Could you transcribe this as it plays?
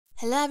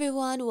Hello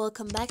everyone,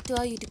 welcome back to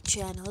our YouTube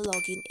channel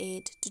Login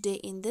Aid.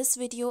 Today in this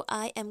video,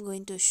 I am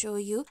going to show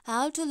you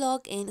how to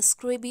log in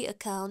Scribie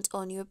account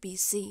on your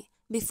PC.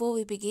 Before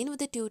we begin with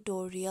the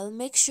tutorial,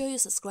 make sure you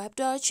subscribe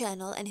to our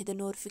channel and hit the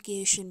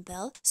notification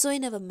bell so you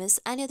never miss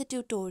any of the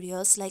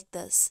tutorials like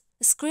this.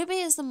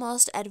 Scribie is the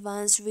most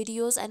advanced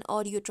videos and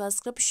audio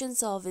transcription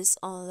service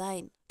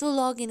online. To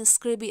log in a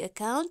Scribie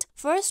account,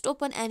 first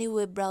open any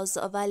web browser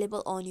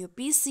available on your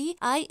PC.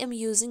 I am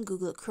using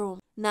Google Chrome.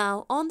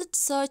 Now on the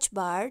search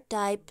bar,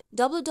 type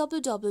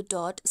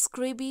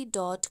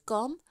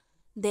www.scribie.com,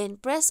 then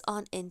press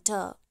on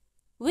enter.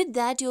 With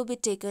that, you'll be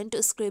taken to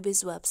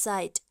Scribie's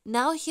website.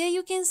 Now here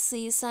you can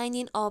see sign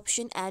in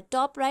option at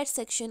top right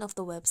section of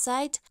the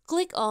website.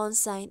 Click on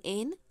sign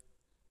in.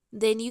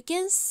 Then you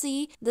can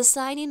see the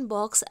sign in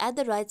box at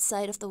the right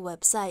side of the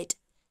website.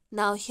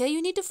 Now here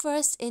you need to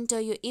first enter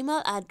your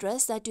email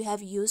address that you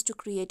have used to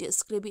create your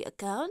Scribie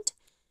account.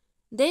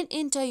 Then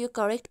enter your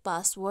correct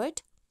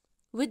password.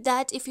 With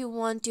that, if you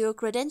want your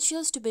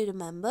credentials to be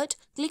remembered,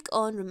 click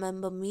on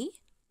Remember Me.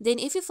 Then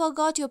if you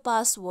forgot your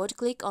password,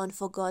 click on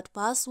Forgot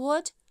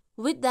Password.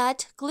 With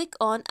that, click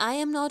on I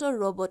am not a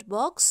robot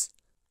box.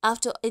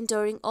 After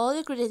entering all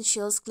your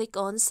credentials, click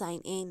on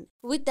Sign In.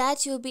 With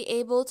that, you'll be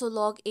able to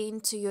log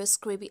into your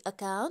Scribie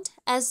account.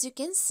 As you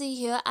can see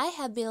here, I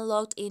have been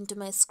logged into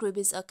my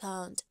Scribie's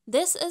account.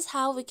 This is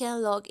how we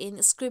can log in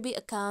Scribie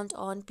account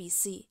on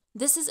PC.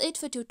 This is it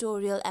for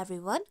tutorial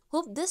everyone.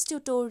 Hope this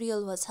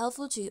tutorial was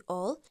helpful to you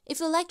all.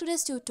 If you liked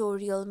today's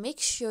tutorial, make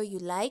sure you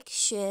like,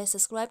 share,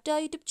 subscribe to our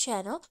YouTube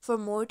channel for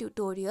more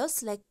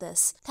tutorials like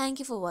this. Thank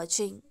you for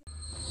watching.